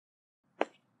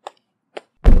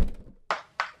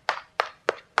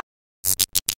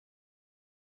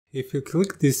If you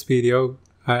click this video,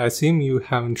 I assume you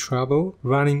having trouble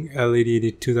running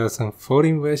LEDedit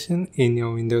 2014 version in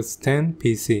your Windows 10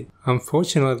 PC.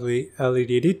 Unfortunately,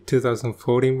 LEDedit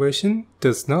 2014 version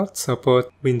does not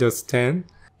support Windows 10,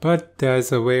 but there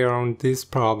is a way around this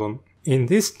problem. In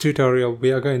this tutorial,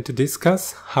 we are going to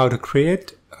discuss how to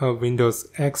create a Windows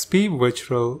XP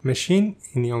virtual machine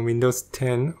in your Windows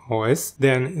 10 OS,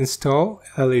 then install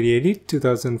LEDedit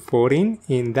 2014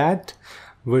 in that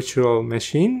virtual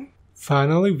machine.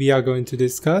 Finally, we are going to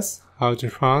discuss how to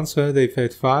transfer the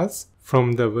effect files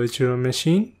from the virtual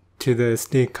machine to the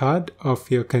SD card of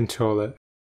your controller.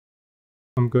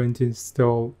 I'm going to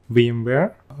install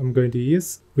VMware. I'm going to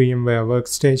use VMware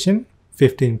Workstation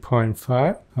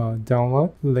 15.5.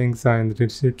 Download, links are in the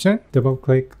description. Double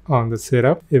click on the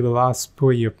setup. It will ask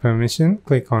for your permission.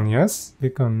 Click on yes.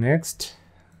 Click on next.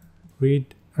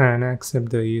 Read and accept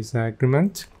the user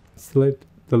agreement. Select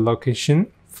the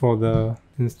location for the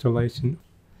installation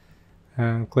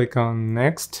and click on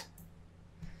next.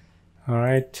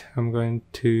 Alright, I'm going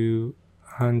to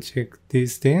uncheck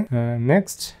these things.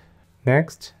 Next,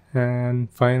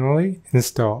 and finally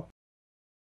install.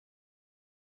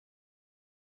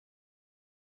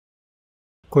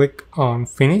 Click on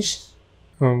finish.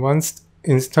 Once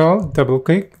installed, double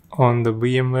click on the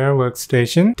VMware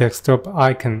Workstation desktop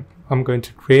icon. I'm going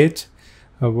to create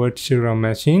a virtual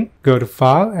machine. Go to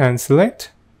file and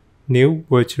select new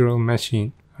virtual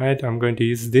machine. Alright, I'm going to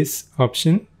use this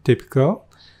option, typical,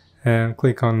 and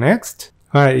click on next.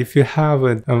 Alright, if you have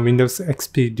a Windows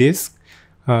XP disk,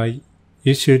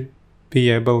 you should be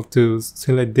able to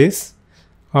select this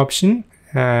option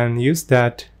and use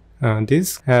that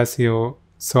disk as your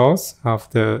source of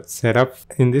the setup.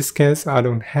 In this case, I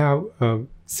don't have a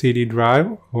CD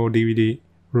drive or DVD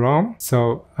ROM,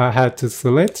 so I had to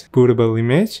select bootable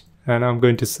image, and I'm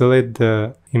going to select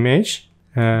the image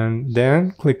and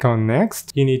then click on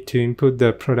next. You need to input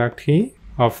the product key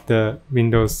of the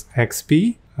Windows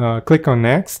XP. Click on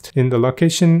next. In the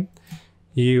location,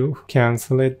 you can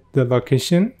select the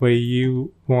location where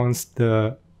you want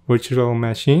the virtual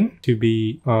machine to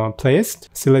be placed.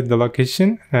 Select the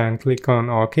location and click on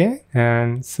OK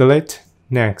and select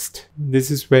next.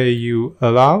 This is where you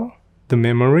allow the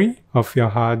memory of your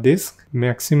hard disk,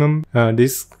 maximum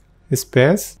disk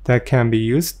space that can be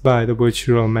used by the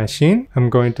virtual machine. I'm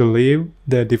going to leave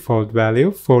the default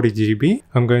value 40 GB.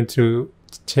 I'm going to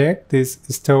check this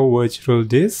store virtual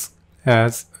disk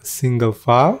as a single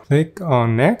file. Click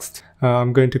on next.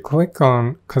 I'm going to click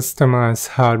on customize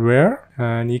hardware,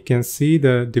 and you can see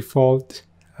the default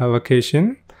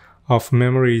allocation of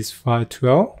memory is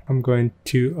 512. I'm going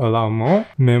to allow more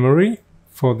memory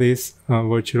for this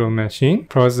virtual machine.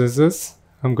 Processors,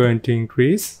 I'm going to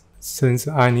increase. Since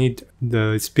I need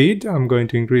the speed, I'm going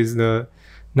to increase the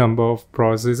number of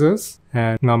processors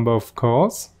and number of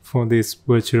cores for this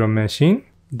virtual machine.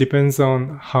 Depends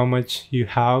on how much you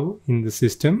have in the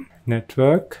system.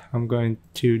 Network, I'm going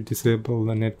to disable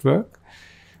the network.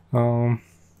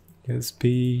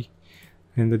 USB.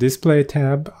 In the display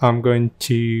tab, I'm going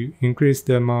to increase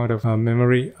the amount of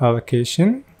memory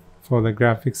allocation for the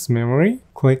graphics memory.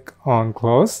 Click on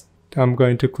close. I'm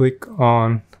going to click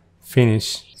on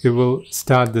finish. It will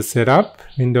start the setup.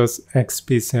 Windows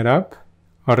XP setup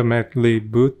automatically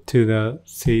boot to the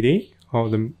CD or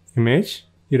the image.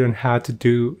 You don't have to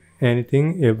do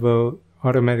anything. It will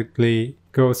automatically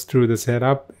go through the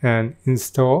setup and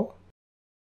install.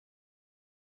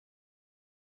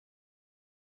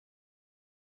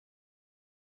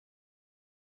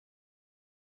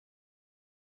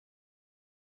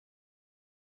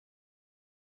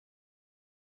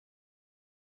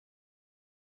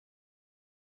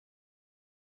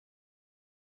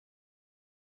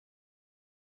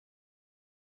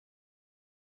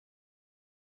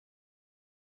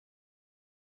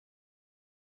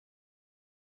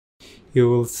 You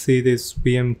will see this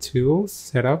VM tool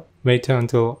setup. Wait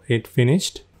until it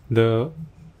finished. The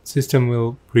system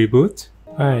will reboot.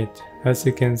 Alright, as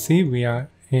you can see, we are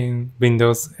in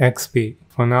Windows XP.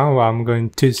 For now, I'm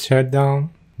going to shut down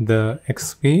the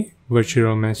XP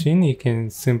virtual machine. You can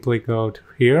simply go to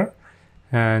here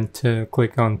and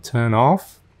click on turn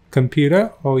off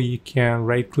computer, or you can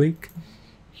right click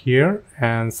here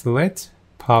and select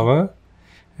power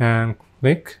and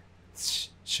click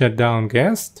shut down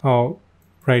guest, or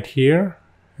right here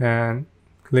and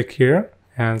click here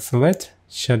and select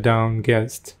shut down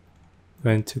guest.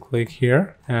 Going to click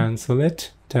here and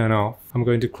select turn off. I'm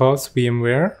going to close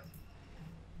VMware,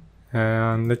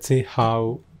 and let's see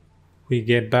how we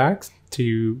get back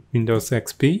to Windows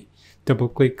XP. Double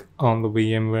click on the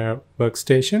VMware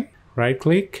Workstation. Right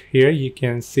click here. You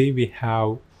can see we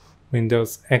have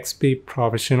Windows XP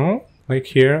Professional. Click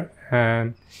here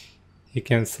and you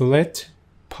can select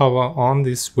power on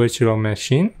this virtual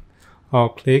machine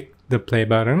or click the play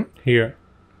button here.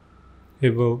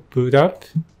 It will boot up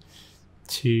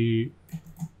to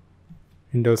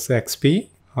Windows XP.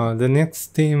 The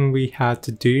next thing we have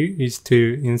to do is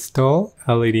to install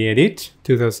LEDEdit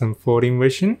 2014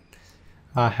 version.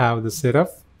 I have the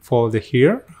setup folder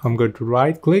here. I'm going to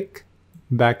right click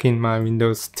back in my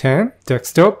Windows 10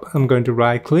 desktop. I'm going to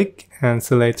right click and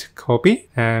select copy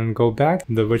and go back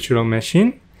to the virtual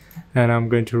machine, and I'm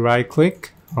going to right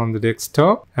click on the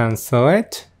desktop and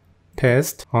select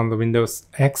paste on the Windows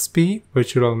XP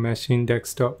virtual machine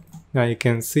desktop. Now you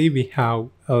can see we have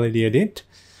LEDEdit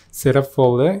setup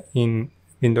folder in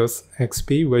Windows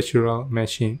XP virtual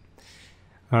machine.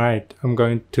 Alright, I'm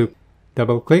going to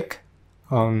double click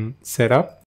on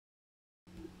setup.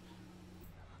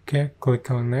 Okay,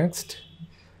 click on next.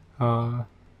 I'm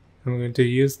going to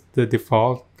use the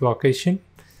default location.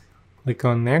 Click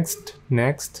on next,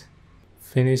 next.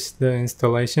 Finish the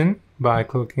installation by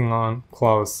clicking on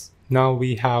close. Now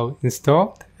we have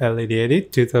installed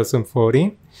LEDEdit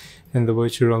 2014 in the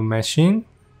virtual machine.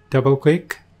 Double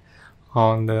click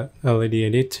on the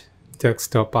LEDEdit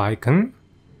desktop icon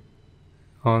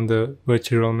on the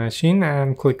virtual machine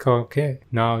and click OK.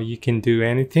 Now you can do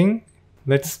anything.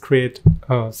 Let's create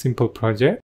a simple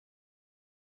project.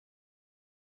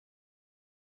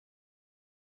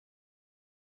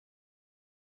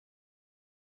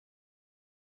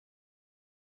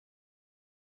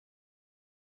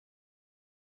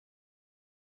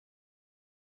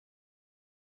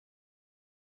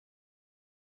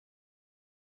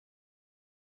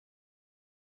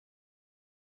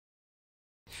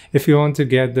 If you want to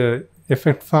get the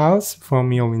effect files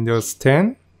from your Windows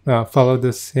 10, follow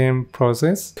the same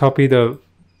process. Copy the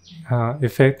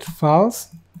effect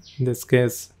files, in this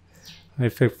case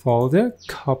effect folder,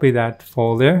 copy that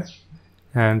folder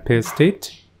and paste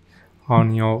it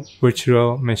on your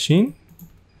virtual machine.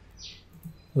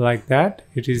 Like that,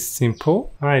 it is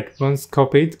simple. Alright, once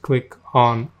copied, click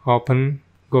on open,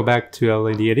 go back to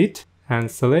LEDEdit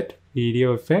and select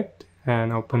video effect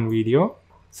and open video.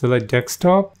 Select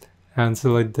desktop and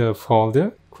select the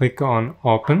folder. Click on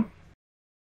open.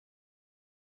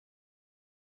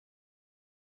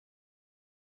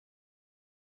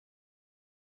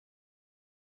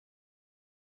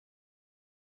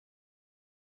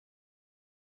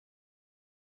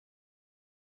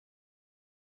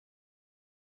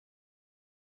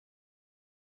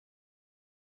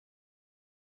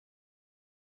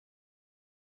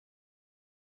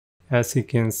 As you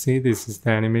can see, this is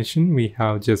the animation we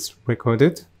have just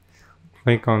recorded.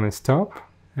 Click on stop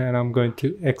and I'm going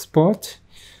to export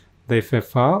the effect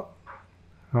file.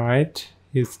 Alright,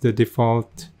 here's the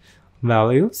default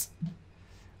values.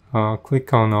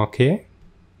 Click on OK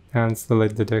and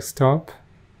select the desktop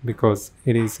because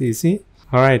it is easy.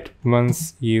 Alright,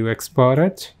 once you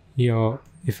exported your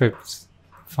effects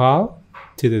file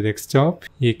to the desktop,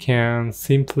 you can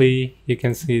see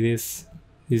this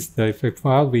is the effect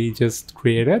file we just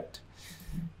created.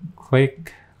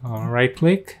 Click right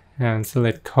click and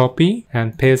select copy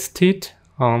and paste it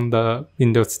on the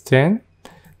Windows 10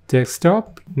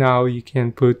 desktop. Now you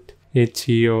can put it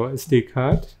to your SD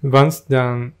card. Once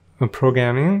done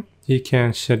programming, you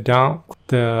can shut down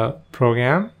the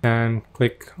program and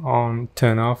click on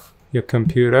turn off your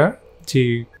computer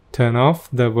to turn off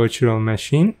the virtual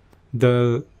machine.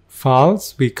 The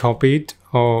files we copied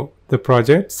or the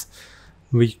projects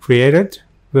we created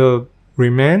will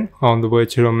remain on the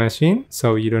virtual machine,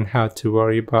 so you don't have to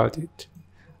worry about it.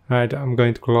 Alright, I'm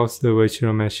going to close the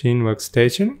virtual machine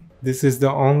workstation. This is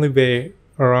the only way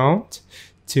around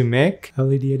to make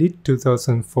LEDEdit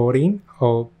 2014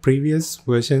 or previous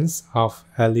versions of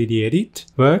LEDEdit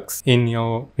works in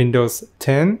your Windows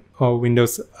 10 or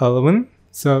Windows 11.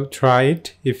 So try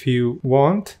it if you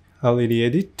want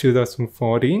LEDEdit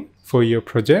 2014 for your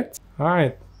project.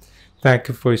 Alright, thank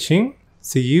you for watching.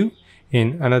 See you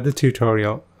in another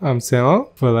tutorial. I'm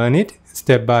Senel for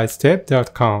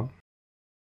LearnItStepByStep.com.